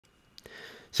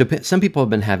So some people have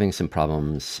been having some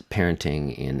problems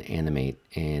parenting in Animate,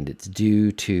 and it's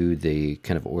due to the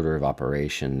kind of order of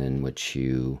operation in which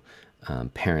you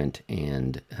parent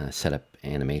and set up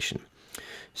animation.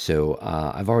 So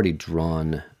I've already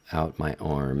drawn out my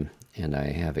arm, and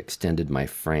I have extended my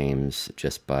frames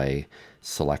just by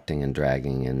selecting and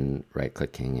dragging and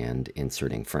right-clicking and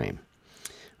inserting frame.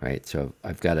 Right, so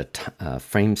I've got a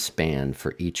frame span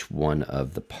for each one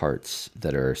of the parts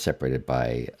that are separated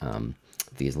by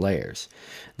these layers.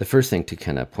 The first thing to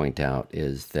kind of point out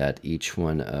is that each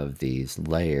one of these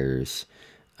layers,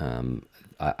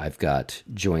 I've got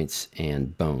joints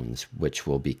and bones which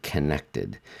will be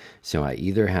connected. So I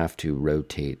either have to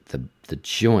rotate the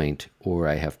joint, or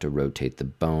I have to rotate the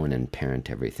bone and parent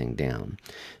everything down.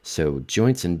 So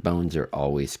joints and bones are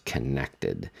always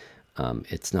connected.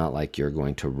 It's not like you're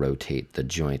going to rotate the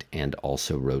joint and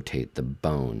also rotate the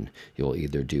bone. You'll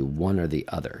either do one or the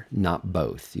other, not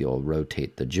both. You'll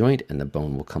rotate the joint and the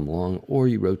bone will come along, or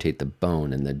you rotate the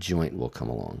bone and the joint will come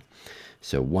along.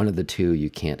 So one of the two,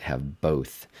 you can't have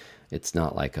both. It's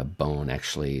not like a bone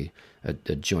actually, a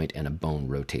joint and a bone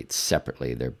rotate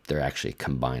separately. They're actually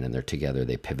combined and they're together.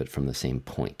 They pivot from the same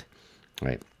point,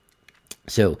 right?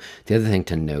 So the other thing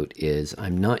to note is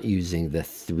I'm not using the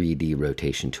 3D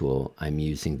rotation tool. I'm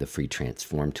using the free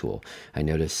transform tool. I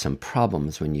noticed some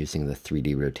problems when using the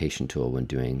 3D rotation tool when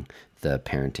doing the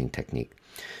parenting technique.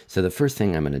 So the first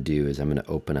thing I'm going to do is I'm going to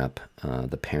open up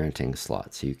the parenting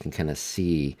slot so you can kind of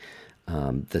see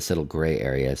this little gray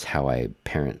area is how I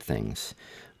parent things.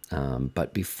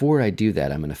 But before I do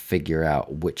that, I'm going to figure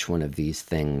out which one of these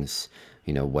things,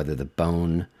 you know, whether the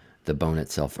bone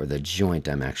itself or the joint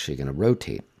I'm actually going to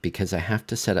rotate, because I have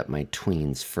to set up my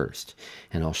tweens first,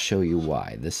 and I'll show you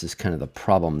why. This is kind of the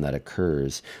problem that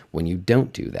occurs when you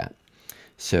don't do that.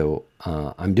 So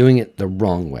I'm doing it the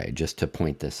wrong way, just to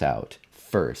point this out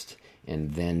first,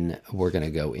 and then we're going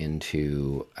to go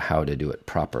into how to do it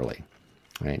properly,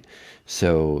 right?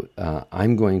 So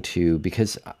I'm going to,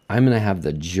 because I'm going to have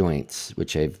the joints,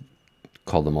 which I've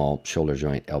called them all shoulder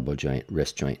joint, elbow joint,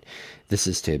 wrist joint. This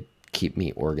is to keep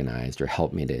me organized or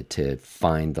help me to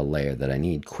find the layer that I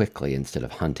need quickly instead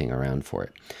of hunting around for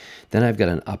it. Then I've got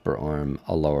an upper arm,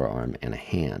 a lower arm, and a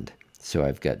hand. So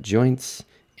I've got joints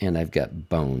and I've got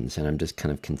bones, and I'm just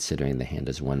kind of considering the hand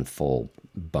as one full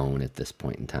bone at this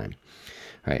point in time.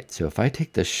 All right, so if I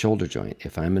take the shoulder joint,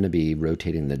 if I'm going to be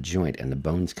rotating the joint and the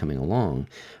bone's coming along,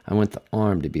 I want the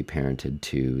arm to be parented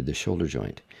to the shoulder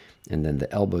joint, and then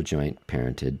the elbow joint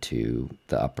parented to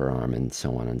the upper arm, and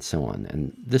so on and so on.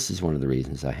 And this is one of the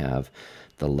reasons I have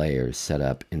the layers set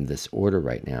up in this order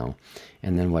right now.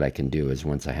 And then what I can do is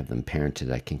once I have them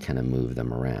parented, I can kind of move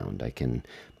them around. I can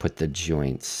put the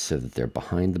joints so that they're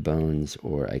behind the bones,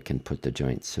 or I can put the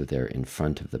joints so they're in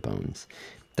front of the bones.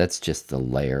 That's just the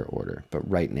layer order. But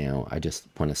right now, I just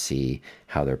want to see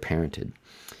how they're parented.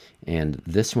 And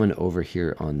this one over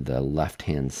here on the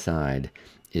left-hand side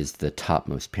is the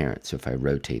topmost parent. So if I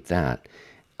rotate that,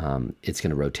 it's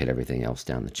going to rotate everything else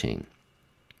down the chain.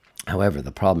 However,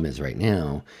 the problem is right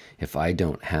now, if I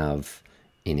don't have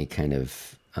any kind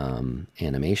of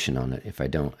animation on it, if I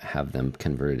don't have them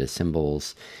converted as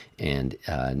symbols and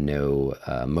no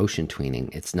motion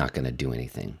tweening, it's not going to do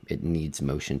anything. It needs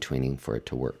motion tweening for it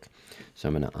to work. So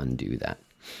I'm going to undo that.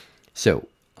 So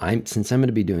since I'm going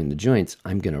to be doing the joints,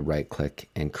 I'm going to right click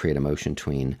and create a motion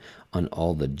tween on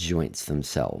all the joints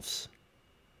themselves.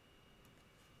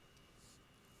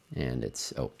 And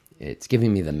it's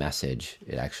giving me the message.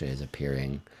 It actually is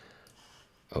appearing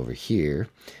over here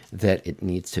that it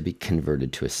needs to be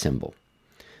converted to a symbol.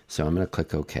 So I'm going to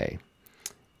click OK.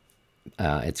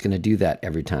 It's going to do that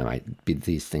every time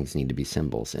these things need to be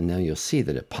symbols. And now you'll see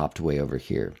that it popped way over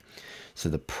here. So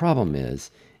the problem is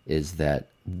that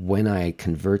when I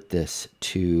convert this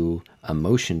to a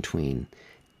motion tween,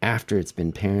 after it's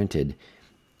been parented,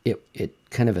 it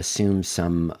kind of assumes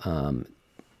some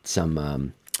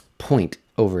point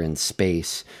over in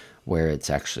space where it's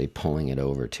actually pulling it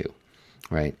over to,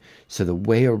 right? So the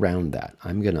way around that,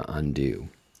 I'm going to undo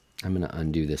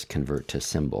this convert to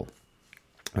symbol,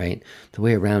 right? The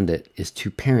way around it is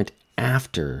to parent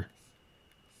after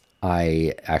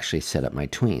I actually set up my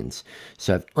tweens.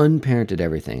 So I've unparented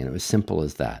everything, and it was simple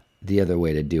as that. The other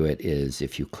way to do it is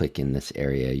if you click in this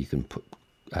area, you can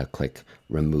click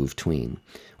remove tween,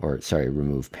 or sorry,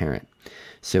 remove parent.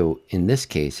 So in this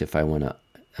case, if I want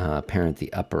to parent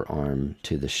the upper arm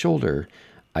to the shoulder,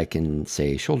 I can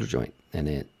say shoulder joint, and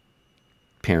it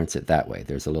parents it that way.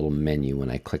 There's a little menu when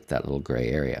I click that little gray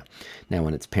area. Now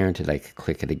when it's parented, I can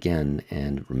click it again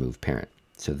and remove parent.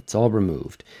 So it's all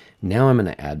removed. Now I'm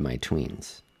going to add my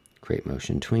tweens. Create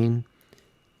motion tween,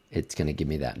 it's going to give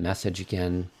me that message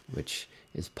again, which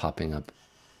is popping up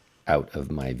out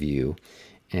of my view.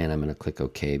 And I'm going to click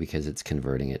OK because it's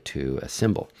converting it to a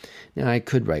symbol. Now I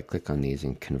could right click on these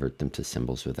and convert them to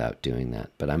symbols without doing that,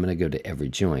 but I'm going to go to every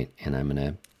joint and I'm going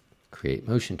to create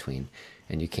motion tween.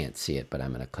 And you can't see it, but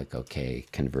I'm going to click OK,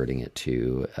 converting it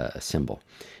to a symbol.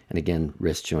 And again,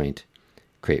 wrist joint,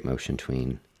 create motion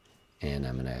tween, and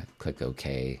I'm going to click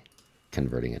OK,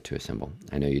 converting it to a symbol.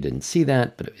 I know you didn't see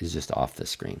that, but it was just off the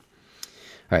screen.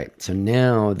 All right, so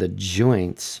now the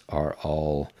joints are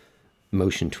all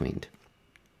motion tweened.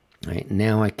 All right,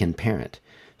 now I can parent.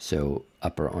 So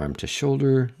upper arm to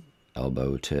shoulder,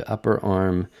 elbow to upper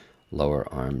arm,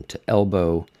 lower arm to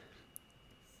elbow,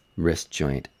 wrist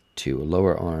joint to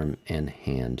lower arm, and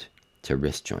hand to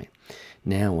wrist joint.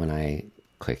 Now when I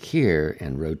click here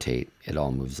and rotate, it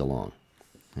all moves along.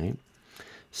 Right?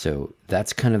 So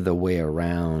that's kind of the way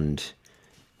around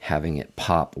having it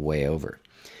pop way over.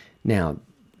 Now,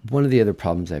 one of the other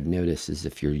problems I've noticed is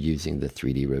if you're using the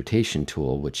 3D rotation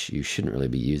tool, which you shouldn't really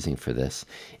be using for this,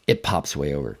 it pops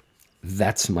way over.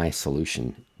 That's my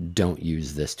solution. Don't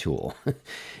use this tool.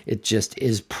 It just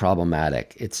is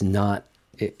problematic. It's not,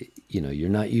 you're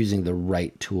not using the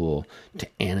right tool to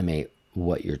animate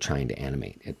what you're trying to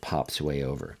animate. It pops way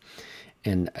over.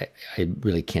 And I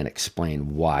really can't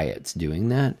explain why it's doing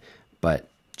that, but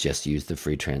just use the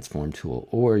free transform tool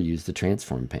or use the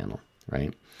transform panel,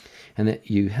 right? And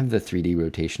that you have the 3D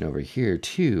rotation over here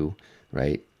too,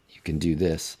 right? You can do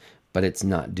this, but it's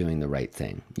not doing the right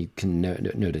thing. You can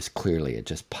notice clearly it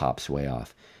just pops way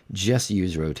off. Just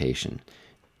use rotation.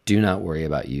 Do not worry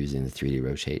about using the 3D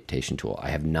rotation tool. I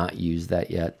have not used that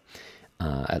yet,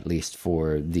 at least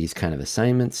for these kind of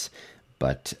assignments,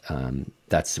 but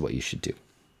that's what you should do.